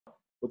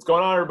What's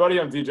going on,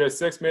 everybody? I'm DJ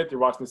Sixsmith. You're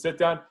watching The Sit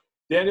Down.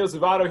 Daniel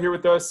Zovatto here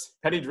with us.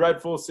 Penny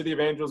Dreadful, City of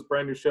Angels,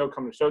 brand new show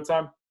coming to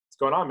Showtime. What's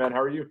going on, man?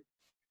 How are you?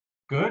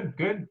 Good.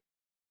 Good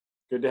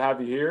to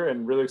have you here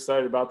and really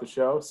excited about the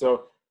show.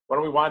 So why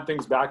don't we wind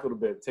things back a little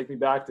bit? Take me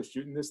back to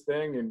shooting this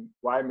thing and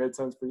why it made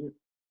sense for you.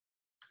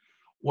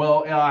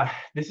 Well,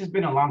 this has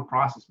been a long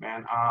process,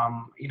 man.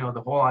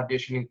 The whole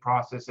auditioning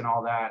process and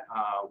all that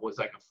was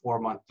like a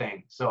 4-month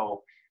thing.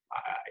 So,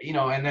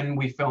 and then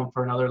we filmed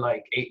for another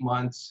like 8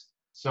 months.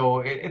 So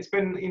it's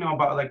been,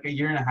 about like a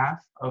year and a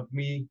half of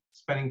me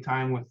spending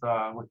time with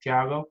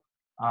Tiago.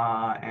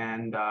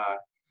 It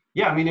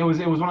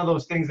was one of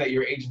those things that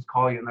your agents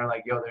call you and they're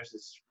like, yo, there's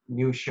this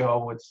new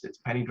show. It's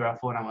Penny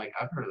Dreadful. And I'm like,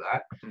 I've heard of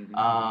that.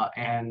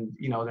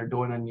 Mm-hmm. They're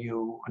doing a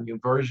new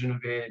version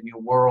of it, new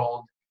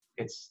world.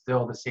 It's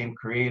still the same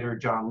creator,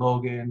 John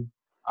Logan.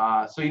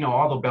 All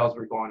the bells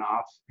were going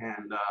off.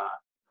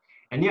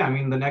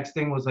 The next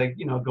thing was like,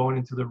 going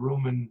into the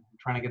room and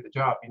trying to get the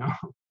job,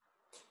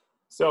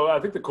 So I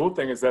think the cool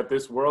thing is that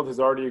this world has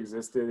already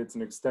existed. It's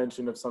an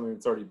extension of something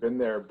that's already been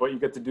there, but you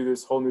get to do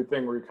this whole new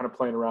thing where you're kind of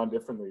playing around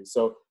differently.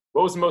 So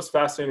what was the most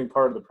fascinating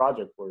part of the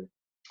project for you?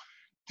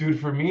 Dude,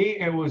 for me,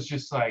 it was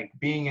just like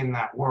being in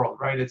that world,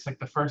 right? It's like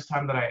the first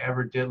time that I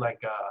ever did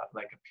like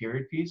a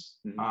period piece.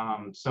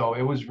 Mm-hmm. So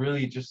it was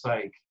really just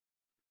like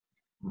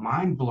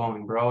mind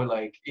blowing, bro.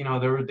 Like,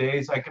 there were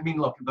days like,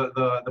 look,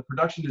 the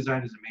production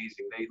design is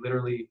amazing. They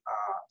literally,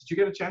 did you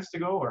get a chance to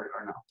go or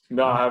no?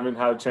 No, I haven't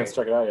had a chance to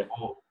check it out yet.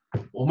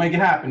 We'll make it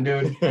happen,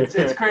 dude.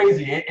 It's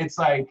crazy. It's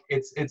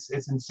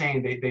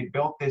insane. They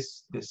built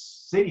this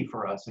city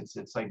for us.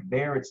 It's like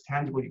there. It's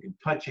tangible. You can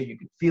touch it. You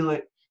can feel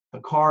it. The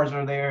cars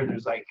are there.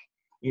 There's like,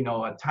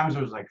 at times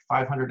there's like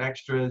 500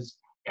 extras.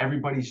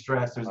 Everybody's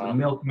dressed. There's the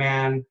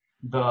milkman,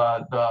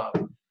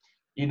 the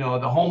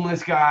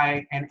homeless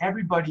guy, and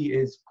everybody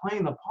is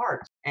playing the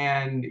part.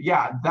 And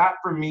yeah, that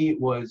for me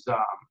was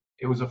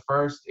it was a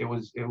first. It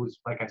was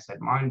like I said,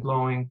 mind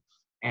blowing.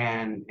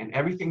 And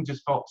everything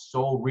just felt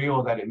so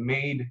real that it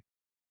made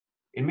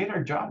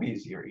our job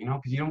easier, because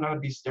you don't gotta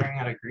be staring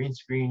at a green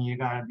screen, you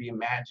gotta be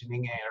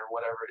imagining it or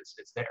whatever,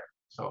 it's there.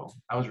 So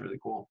that was really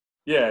cool.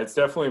 Yeah, it's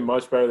definitely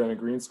much better than a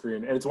green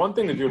screen. And it's one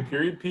thing to do a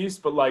period piece,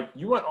 but like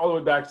you went all the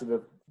way back to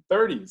the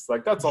 30s.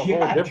 Like that's a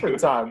whole different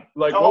time.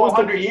 Like what was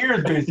 100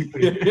 years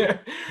basically. Yeah.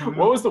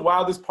 What was the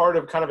wildest part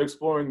of kind of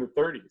exploring the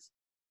 30s?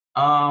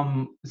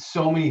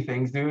 So many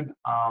things, dude.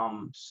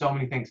 So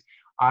many things.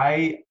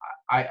 I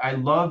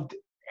loved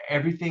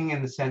everything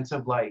in the sense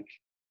of like,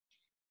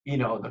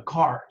 the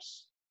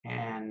cars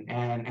and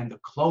the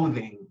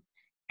clothing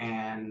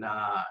and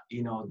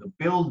the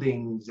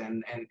buildings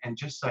and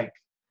just like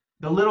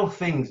the little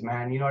things,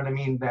 man, you know what I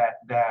mean, that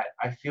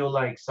I feel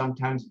like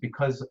sometimes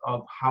because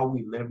of how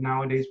we live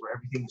nowadays where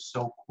everything is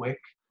so quick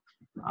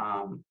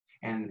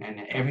and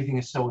everything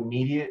is so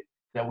immediate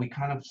that we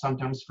kind of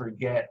sometimes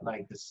forget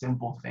like the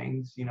simple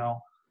things, a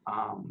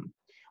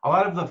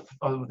lot of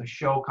the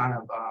show kind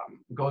of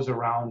goes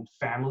around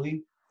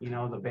family,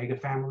 the Vega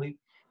family,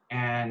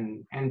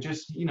 and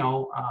just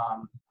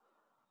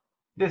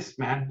this,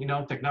 man,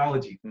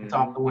 technology. It's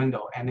off the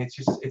window, and it's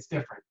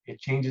different. It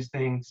changes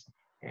things.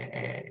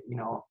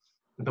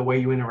 The way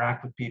you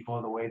interact with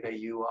people, the way that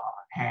you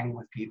hang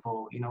with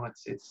people.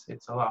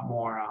 It's a lot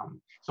more.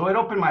 So it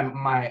opened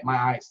my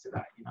eyes to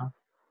that.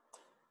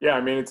 Yeah,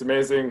 I mean, it's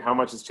amazing how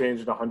much has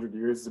changed in 100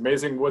 years. It's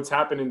amazing what's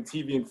happened in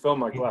TV and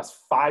film like the last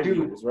 5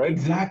 years, right?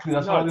 Exactly.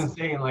 That's what I was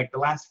saying, like the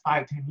last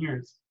 5-10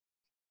 years.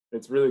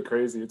 It's really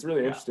crazy. It's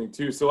really interesting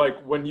too. So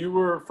like when you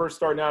were first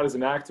starting out as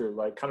an actor,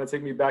 like kind of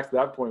take me back to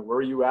that point. Where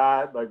were you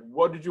at? Like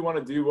what did you want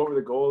to do? What were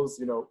the goals?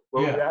 Where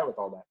were you at with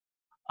all that?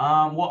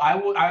 Well,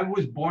 I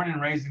was born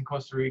and raised in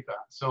Costa Rica.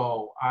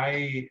 So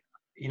I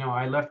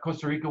left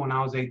Costa Rica when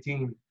I was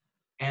 18.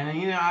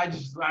 And,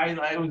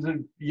 I was a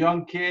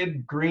young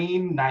kid,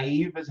 green,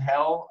 naive as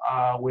hell,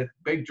 with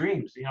big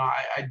dreams.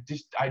 I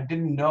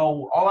didn't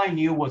know. All I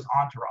knew was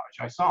Entourage.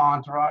 I saw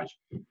Entourage,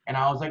 and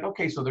I was like,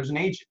 okay, so there's an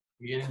agent.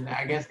 And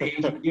I guess the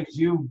agent gives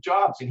you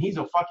jobs, and he's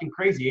a fucking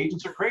crazy.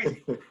 Agents are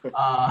crazy.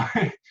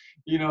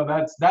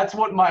 That's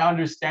what my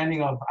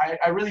understanding of.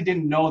 I really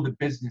didn't know the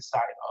business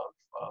side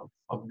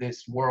of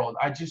this world.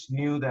 I just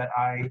knew that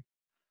I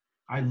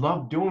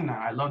loved doing that.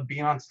 I loved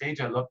being on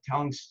stage. I loved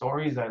telling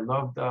stories. I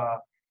loved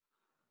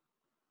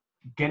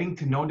getting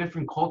to know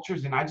different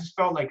cultures, and I just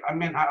felt like I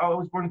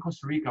was born in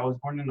Costa Rica. I was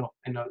born in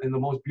the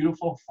most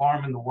beautiful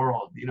farm in the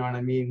world. You know what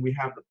I mean? We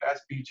have the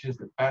best beaches,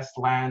 the best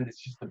land. It's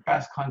just the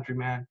best country,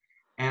 man.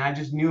 And I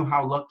just knew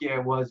how lucky I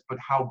was, but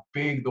how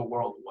big the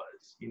world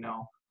was.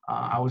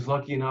 I was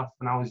lucky enough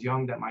when I was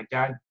young that my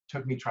dad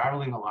took me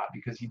traveling a lot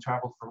because he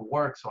traveled for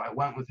work, so I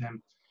went with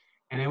him.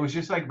 And it was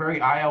just like very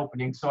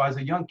eye-opening. So as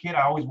a young kid,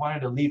 I always wanted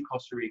to leave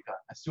Costa Rica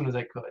as soon as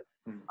I could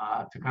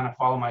to kind of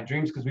follow my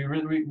dreams, because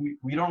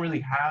we don't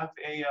really have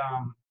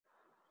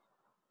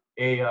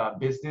a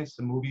business,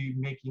 a movie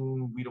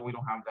making. We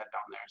don't have that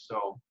down there.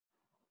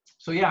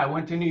 So yeah, I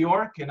went to New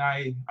York and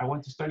I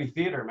went to study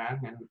theater,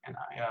 man, and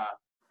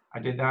I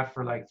did that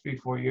for like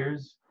 3-4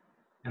 years,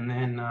 and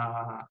then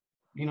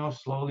you know,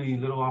 slowly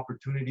little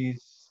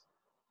opportunities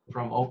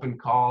from open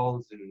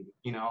calls, and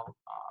you know,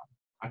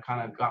 I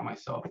kind of got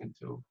myself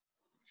into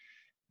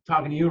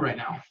talking to you right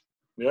now.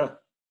 Yeah.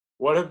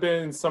 What have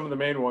been some of the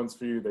main ones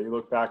for you that you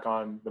look back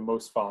on the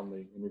most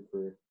fondly in your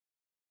career?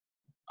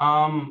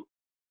 Um,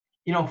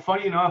 you know,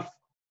 funny enough,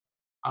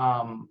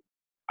 um,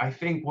 I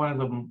think one of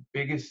the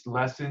biggest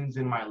lessons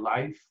in my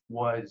life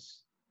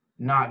was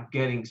not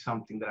getting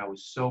something that I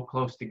was so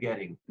close to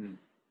getting. Hmm.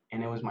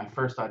 And it was my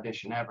first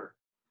audition ever.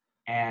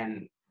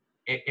 And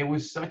it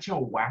was such a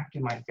whack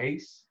in my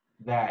face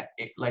that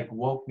it like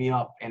woke me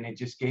up, and it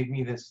just gave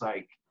me this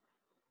like,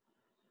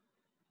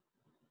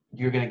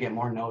 you're going to get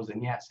more no's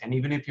than yes. And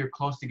even if you're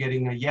close to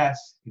getting a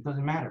yes, it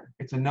doesn't matter.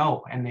 It's a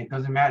no. And it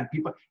doesn't matter.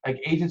 People, like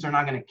agents, are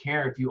not going to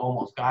care if you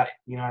almost got it.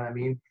 You know what I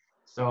mean?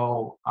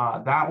 So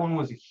that one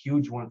was a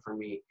huge one for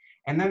me.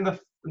 And then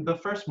the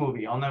first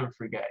movie, I'll never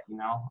forget, you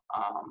know,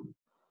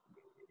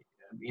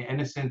 The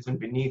Innocents and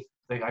Beneath.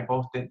 I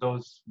both did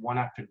those one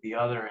after the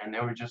other. And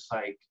they were just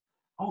like,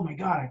 oh my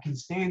God, I can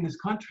stay in this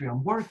country.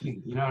 I'm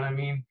working. You know what I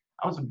mean?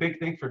 That was a big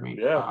thing for me.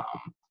 Yeah.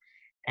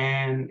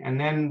 And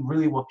then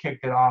really what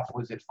kicked it off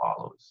was It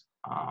Follows,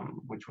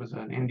 which was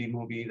an indie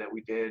movie that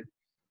we did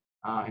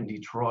in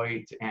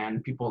Detroit,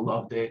 and people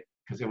loved it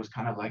because it was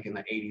kind of like in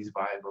the 80s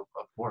vibe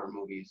of horror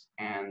movies.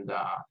 And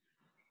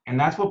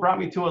that's what brought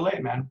me to LA,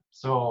 man.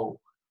 So,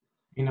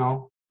 you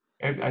know,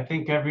 I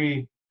think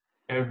every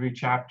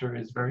chapter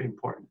is very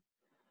important.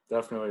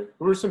 Definitely.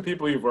 Who are some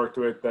people you've worked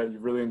with that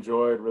you've really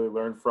enjoyed, really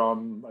learned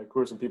from? Like, who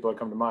are some people that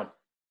come to mind?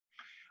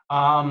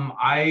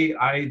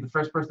 The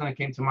first person that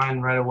came to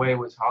mind right away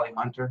was Holly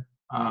Hunter,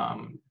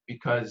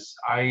 because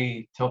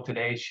till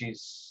today,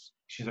 she's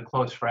a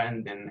close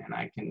friend, and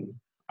I can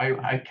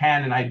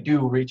and I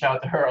do reach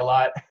out to her a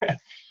lot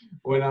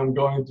when I'm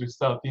going through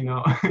stuff, you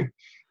know.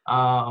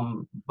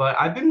 But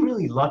I've been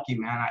really lucky,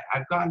 man.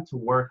 I've gotten to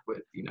work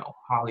with, you know,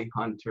 Holly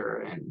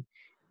Hunter and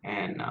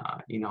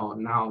you know,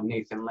 now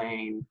Nathan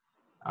Lane,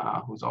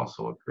 who's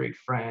also a great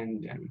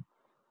friend,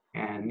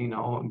 and you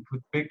know,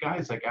 with big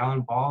guys like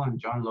Alan Ball and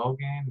John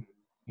Logan,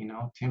 you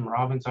know, Tim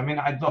Robbins. I mean,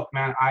 look,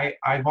 man,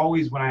 I've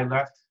always, when I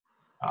left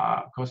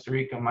Costa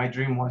Rica, my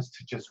dream was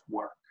to just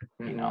work,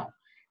 you know,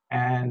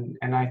 and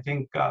I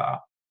think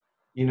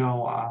you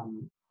know,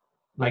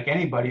 like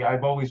anybody,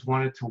 I've always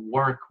wanted to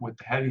work with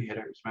the heavy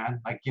hitters, man.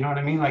 Like, you know what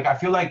I mean? Like, I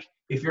feel like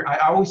I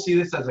always see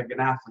this as like an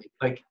athlete.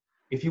 Like,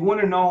 if you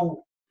want to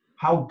know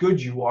how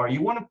good you are, you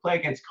want to play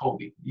against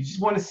Kobe. You just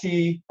want to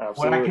see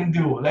what I can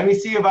do. Let me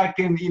see if I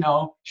can, you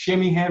know,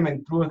 shimmy him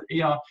and throw.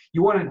 You know,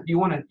 you want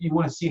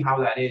to see how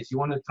that is. You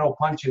want to throw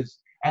punches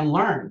and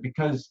learn,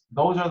 because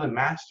those are the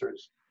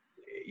masters.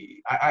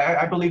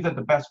 I believe that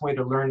the best way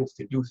to learn is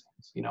to do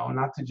things. You know,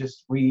 not to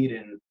just read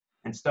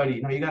and study.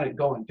 You know, you got to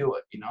go and do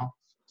it. You know,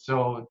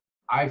 so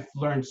I've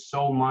learned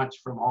so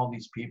much from all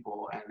these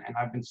people, and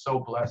I've been so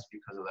blessed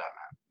because of that,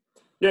 man.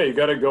 Yeah, you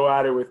got to go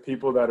at it with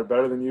people that are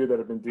better than you, that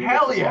have been doing it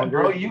for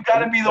longer. Bro. You got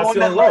to be the one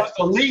that knows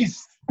the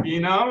least, you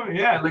know?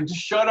 Yeah, like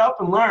just shut up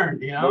and learn,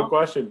 you know? No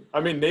question. I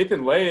mean,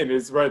 Nathan Lane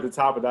is right at the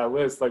top of that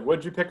list. Like,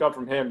 what'd you pick up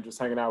from him just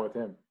hanging out with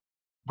him?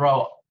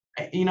 Bro,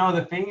 you know,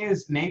 the thing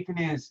is, Nathan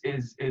is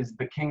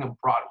the king of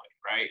Broadway,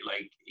 right?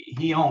 Like,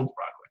 he owns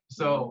Broadway.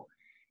 So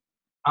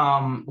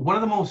one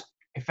of the most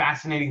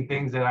fascinating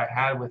things that I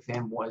had with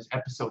him was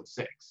episode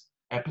 6.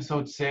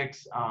 Episode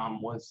 6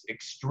 was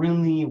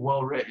extremely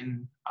well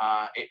written.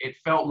 It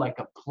felt like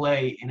a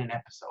play in an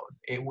episode.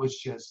 It was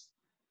just,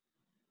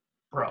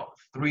 bro,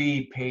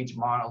 3-page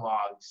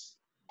monologues,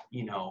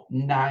 you know,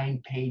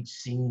 9-page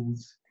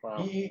scenes.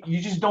 Wow.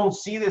 You just don't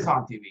see this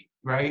on TV,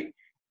 right?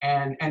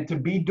 And to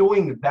be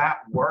doing that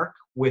work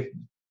with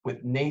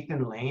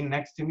Nathan Lane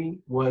next to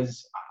me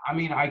was, I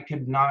mean, I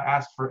could not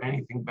ask for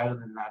anything better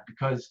than that,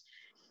 because,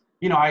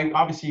 you know, I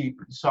obviously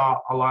saw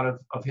a lot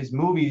of his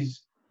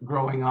movies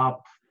growing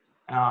up,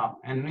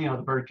 and you know,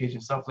 the Birdcage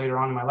and stuff later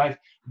on in my life.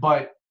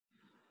 But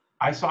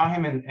I saw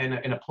him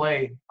in a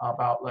play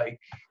about, like,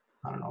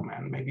 I don't know,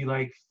 man, maybe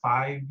like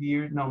 5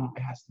 years. No,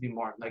 it has to be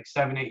more, like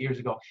 7-8 years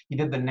ago. He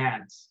did The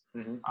Nads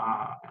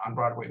on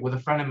Broadway with a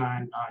friend of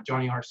mine,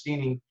 Johnny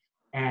Arsini,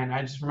 and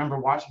I just remember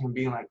watching him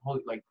being like,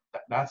 holy, like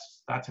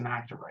that's an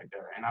actor right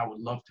there, and I would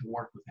love to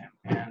work with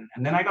him.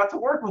 And then I got to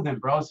work with him,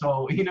 bro.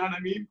 So you know what I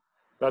mean?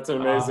 That's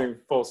an amazing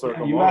full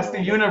circle. Yeah, you ask the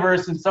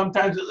universe, and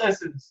sometimes it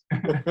listens.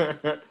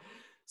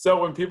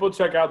 So when people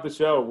check out the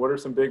show, what are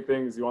some big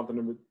things you want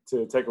them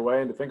to take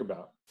away and to think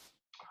about?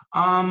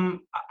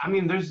 I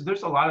mean, there's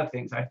a lot of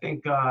things. I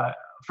think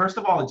first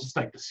of all, it's just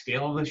like the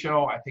scale of the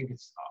show. I think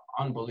it's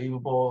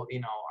unbelievable. You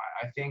know,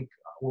 I think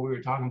what we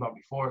were talking about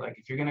before, like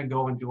if you're gonna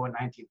go and do a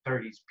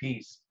 1930s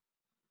piece,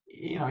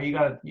 you know, you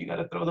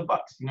gotta throw the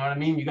bucks. You know what I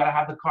mean? You gotta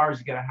have the cars,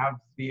 you gotta have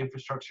the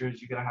infrastructures,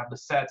 you gotta have the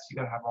sets, you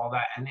gotta have all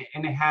that, and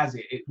it has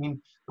it. I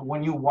mean,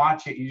 when you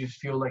watch it, you just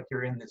feel like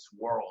you're in this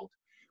world,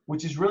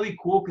 which is really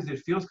cool because it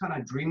feels kind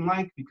of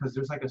dreamlike, because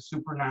there's like a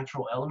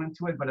supernatural element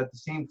to it, but at the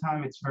same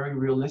time, it's very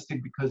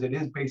realistic because it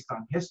is based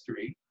on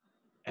history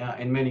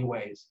in many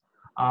ways.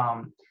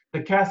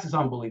 The cast is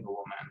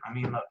unbelievable, man. I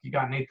mean, look, you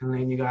got Nathan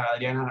Lane, you got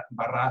Adriana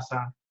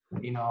Barraza,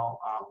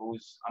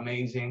 who's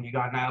amazing. You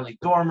got Natalie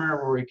Dormer,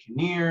 Rory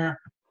Kinnear,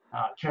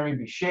 Carrie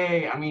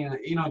Bichet. I mean,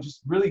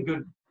 just really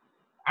good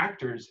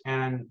actors,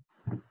 and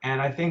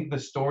I think the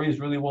story is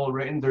really well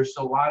written. There's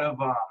a lot of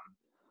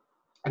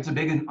it's a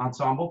big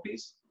ensemble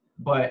piece,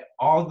 but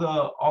all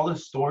the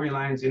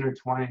storylines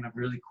intertwine in a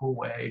really cool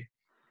way,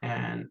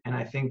 and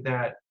I think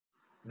that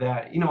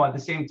at the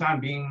same time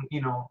being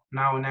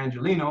now an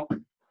Angelino,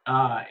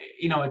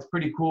 it's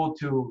pretty cool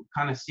to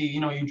kind of see,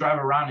 you drive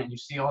around and you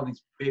see all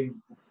these big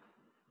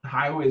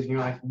highways and you're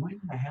like, when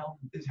the hell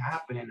did this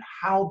happen and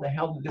how the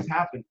hell did this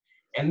happen?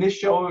 And this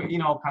show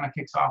kind of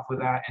kicks off with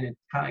that, and it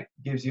kind of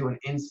gives you an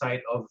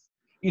insight of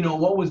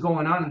what was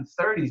going on in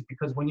the 30s,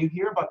 because when you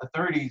hear about the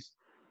 30s,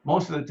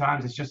 most of the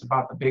times it's just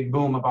about the big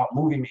boom about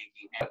movie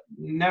making.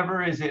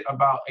 Never is it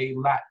about a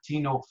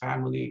Latino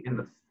family in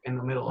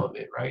the middle of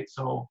it, right?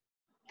 So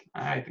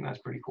I think that's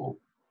pretty cool.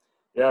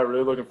 Yeah,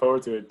 really looking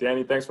forward to it.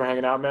 Danny, thanks for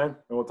hanging out, man.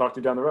 And we'll talk to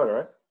you down the road, all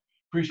right?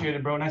 Appreciate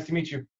it, bro. Nice to meet you.